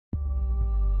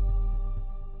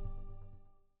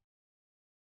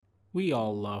We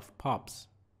all love PUPs.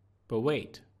 But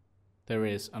wait, there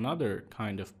is another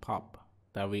kind of PUP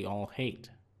that we all hate.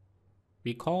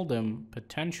 We call them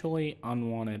potentially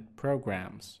unwanted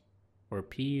programs, or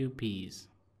PUPs.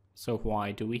 So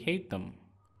why do we hate them?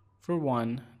 For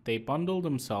one, they bundle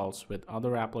themselves with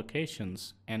other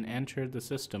applications and enter the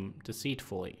system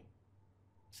deceitfully.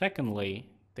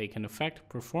 Secondly, they can affect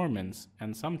performance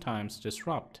and sometimes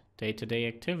disrupt day-to-day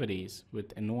activities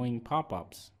with annoying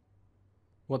pop-ups.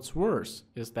 What's worse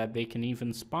is that they can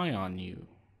even spy on you.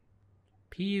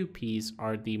 PUPs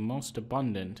are the most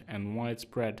abundant and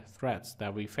widespread threats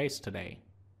that we face today.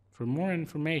 For more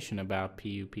information about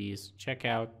PUPs, check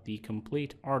out the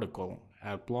complete article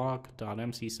at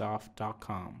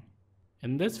blog.emsisoft.com.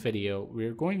 In this video, we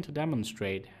are going to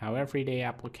demonstrate how everyday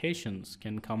applications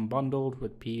can come bundled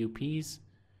with PUPs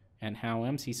and how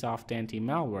Emsisoft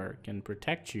Anti-Malware can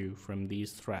protect you from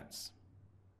these threats.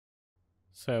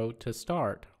 So to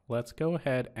start, let's go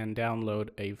ahead and download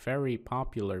a very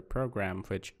popular program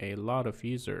which a lot of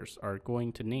users are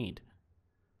going to need.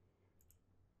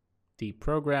 The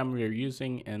program we are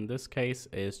using in this case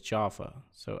is Java.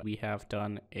 So we have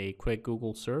done a quick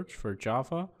Google search for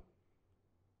Java,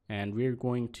 and we're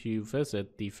going to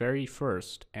visit the very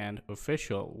first and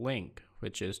official link,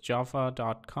 which is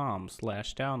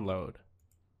java.com/download.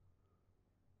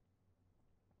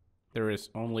 There is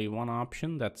only one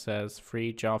option that says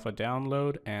free Java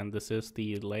download, and this is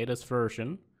the latest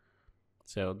version.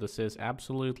 So this is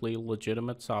absolutely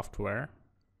legitimate software.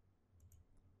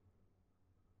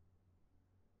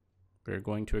 We're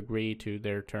going to agree to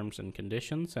their terms and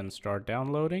conditions and start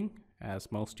downloading, as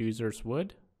most users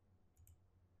would.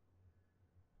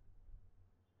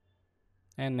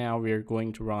 And now we're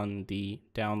going to run the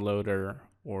downloader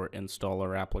or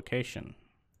installer application.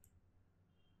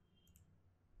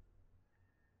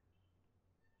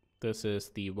 This is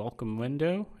the welcome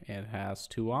window. It has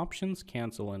two options,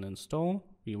 cancel and install.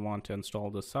 We want to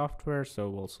install the software, so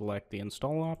we'll select the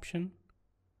install option.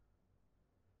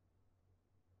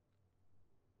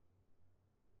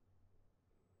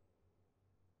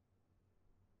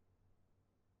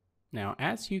 Now,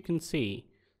 as you can see,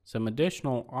 some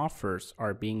additional offers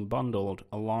are being bundled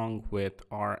along with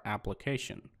our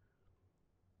application.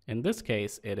 In this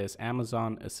case, it is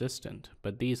Amazon Assistant,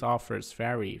 but these offers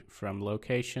vary from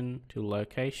location to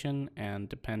location and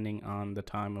depending on the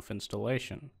time of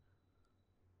installation.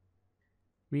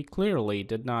 We clearly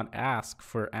did not ask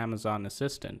for Amazon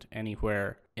Assistant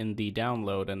anywhere in the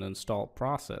download and install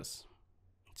process.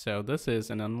 So this is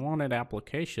an unwanted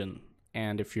application,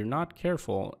 and if you're not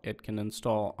careful, it can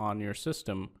install on your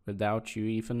system without you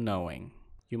even knowing.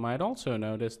 You might also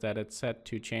notice that it's set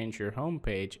to change your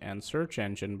homepage and search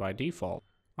engine by default.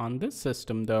 On this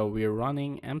system though, we're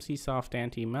running Emsisoft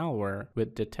Anti-Malware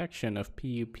with detection of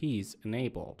PUPs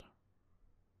enabled.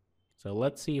 So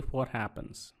let's see what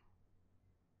happens.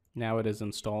 Now it is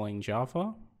installing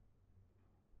Java.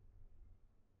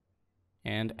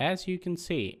 And as you can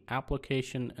see,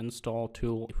 application install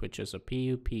tool, which is a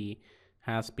PUP,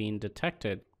 has been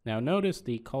detected. Now notice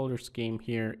the color scheme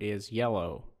here is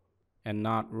yellow and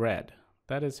not red.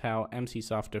 That is how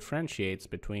Emsisoft differentiates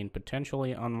between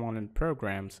potentially unwanted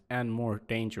programs and more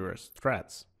dangerous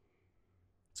threats.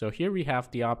 So here we have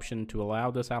the option to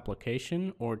allow this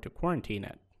application or to quarantine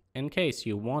it. In case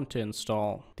you want to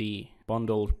install the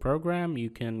bundled program,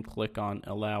 you can click on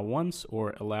allow once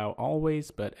or allow always,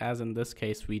 but as in this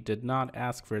case we did not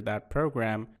ask for that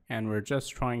program and we're just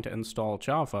trying to install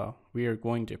Java, we are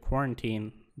going to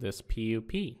quarantine this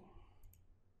PUP.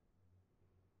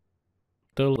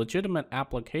 The legitimate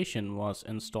application was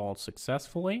installed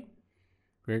successfully.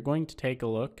 We're going to take a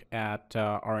look at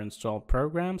our installed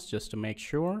programs just to make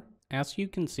sure. As you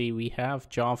can see, we have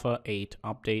Java 8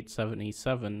 Update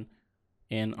 77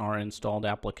 in our installed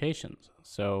applications.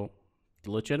 So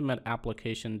the legitimate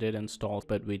application did install,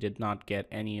 but we did not get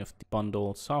any of the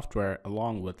bundled software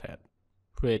along with it,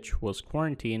 which was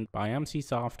quarantined by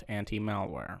Emsisoft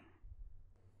Anti-Malware.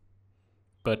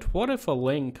 But what if a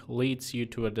link leads you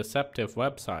to a deceptive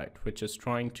website which is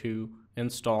trying to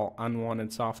install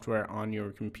unwanted software on your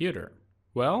computer?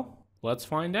 Well, let's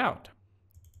find out.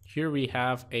 Here we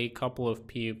have a couple of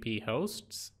PUP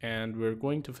hosts, and we're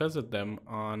going to visit them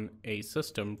on a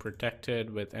system protected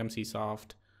with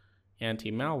Emsisoft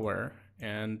Anti-Malware,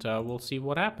 and we'll see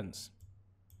what happens.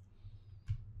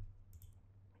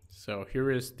 So here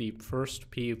is the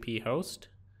first PUP host.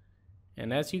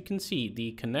 And as you can see,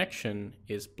 the connection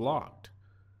is blocked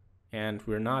and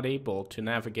we're not able to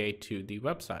navigate to the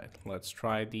website. Let's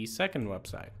try the second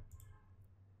website.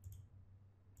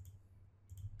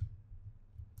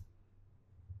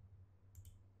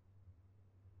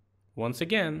 Once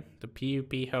again, the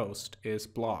PUP host is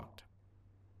blocked.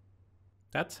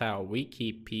 That's how we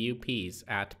keep PUPs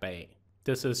at bay.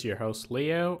 This is your host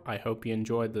Leo. I hope you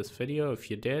enjoyed this video.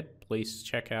 If you did, please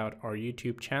check out our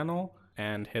YouTube channel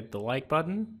and hit the like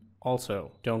button.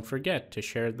 Also, don't forget to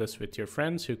share this with your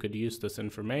friends who could use this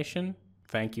information.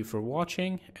 Thank you for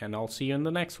watching, and I'll see you in the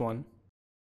next one.